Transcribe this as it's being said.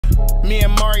Me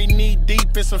and Mari knee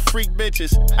deep in some freak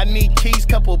bitches. I need keys,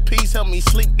 couple P's, help me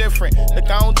sleep different. Look,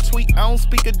 I don't tweet, I don't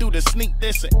speak or do the sneak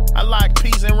dissing. I like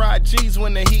P's and ride G's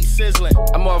when the heat sizzling.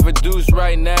 I'm off a deuce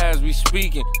right now as we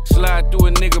speaking. Slide through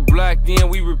a nigga block, then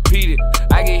we repeat it.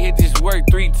 I get hit this work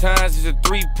 3 times, it's a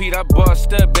 3-peat. I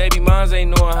bossed up, baby, mines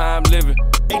ain't knowing how I'm living.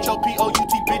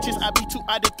 H-O-P-O-U-T bitches, I be 2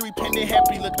 out of 3 pending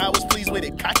happy. Look, I was pleased with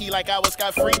it, cocky like I was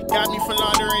got free. Got me for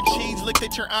laundering cheese, looked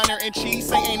at your honor and cheese.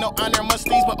 Say ain't no honor must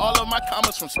these, but all of my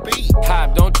commas from speed.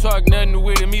 Hop, don't talk nothing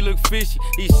with him, he look fishy.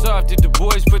 He soft, if the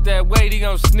boys put that weight, he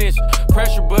gon' snitch.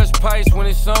 Pressure bust pipes when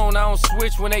it's on, I don't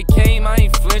switch. When they came, I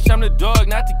ain't flinch, I'm the dog,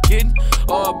 not the kitten.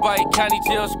 All bite, county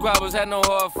jail squabbles, had no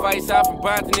hard fights. Out from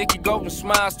Bompton, it could go from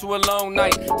smiles to a long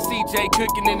night. CJ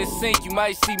cooking in the sink, you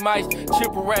might see mice.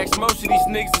 Chipper racks, most of these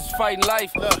niggas is fighting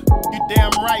life. Look, you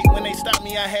damn right, when they stopped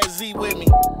me, I had Z with me.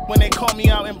 When they called me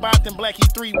out in Bompton,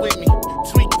 Blackie 3 with me.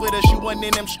 Tweak with us, you wasn't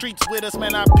in them streets with us.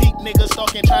 Man, I peep niggas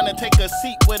stalking, trying to take a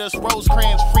seat with us.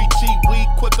 Rosecrans, free G, weed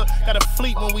quicker. Got a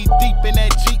fleet when we deep in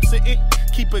that Jeep sitting.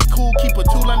 Keep it cool, keep a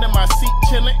tool under my seat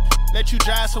chillin'. Let you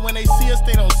drive so when they see us,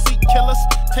 they don't seek killers.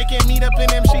 Taking meet up in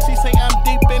them sheets, she say I'm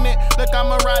deep in it. Look, I'm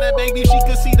a rider, baby, she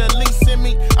could see the lease in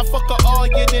me. I fuck her all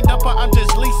year, then dump her, I'm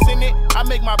just leasing it. I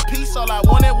make my peace, all I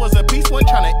wanted was a piece, one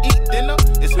trying to eat dinner.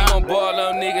 It's we gon' ball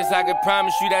on niggas, I can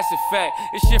promise you that's a fact.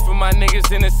 It's shit for my niggas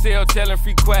in the cell, telling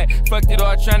free quack. Fucked it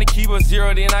all, trying to keep a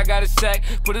 0, then I got a sack.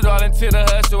 Put it all into the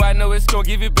hustle, I know it's gon'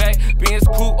 give it back. Being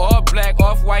cool, all black,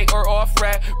 off white or off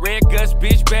rap. Red guts,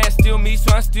 bitch bad, still me,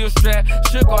 so I'm still strapped.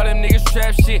 Shook all them niggas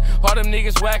trap shit, all them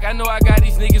niggas whack. I know I got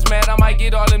these niggas mad, I might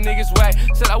get all them niggas whack.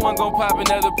 Said I wasn't gon' pop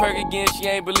another perk again, she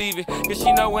ain't believe it. Cause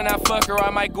she know when I fuck her, I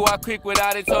might go out quick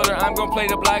without it. Told her I'm gon' play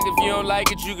the block, if you don't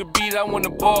like it, you can beat it. I want the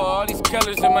ball, all these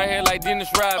colors in my hair like Dennis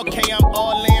Rodman. Okay, I'm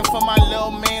all in for my little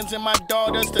mans and my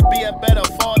daughters to be a better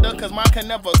father. Cause mine can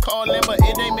never call in, but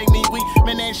it ain't make me weak.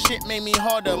 Man, that shit made me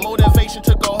harder. Motivation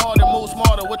to go harder, move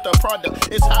smarter with the product.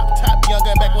 It's hop top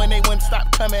younger, back when they wouldn't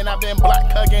stop coming. I've been block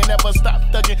hugging, never stop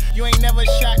thugging. You ain't never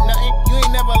shot nothing, you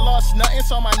ain't never lost nothing.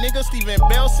 So my nigga Steven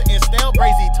Bell sitting stale,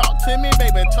 brazy. Talk to me,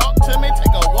 baby, talk to me.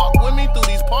 Take a walk with me through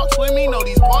these parks with me. Know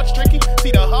these parks tricky.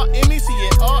 See the heart in me, see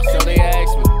it all. So they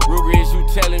ask me, Ruger, is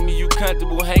you telling me you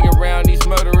comfortable hanging around these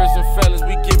murderers and fellas?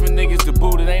 We giving niggas the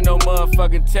boot, it ain't no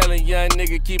motherfucking telling. Young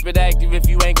nigga, keep it active if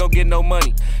you ain't gon' get no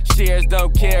money. Shares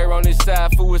don't care on this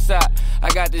side, fool is hot. I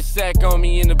got this sack on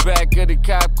me in the back of the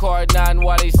cop car, nodding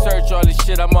while they search all this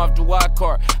shit. I'm off the wild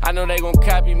card. I know they gon'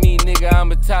 copy me, nigga.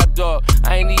 I'm a top dog.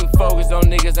 I ain't even focused on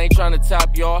niggas, ain't tryna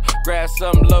top y'all. Grab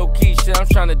something low key shit, I'm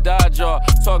tryna dodge y'all.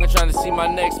 Talking, tryna see my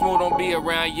next move, don't be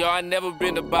around y'all. I never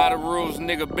been to by the rules,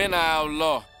 nigga. Been an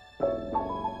outlaw.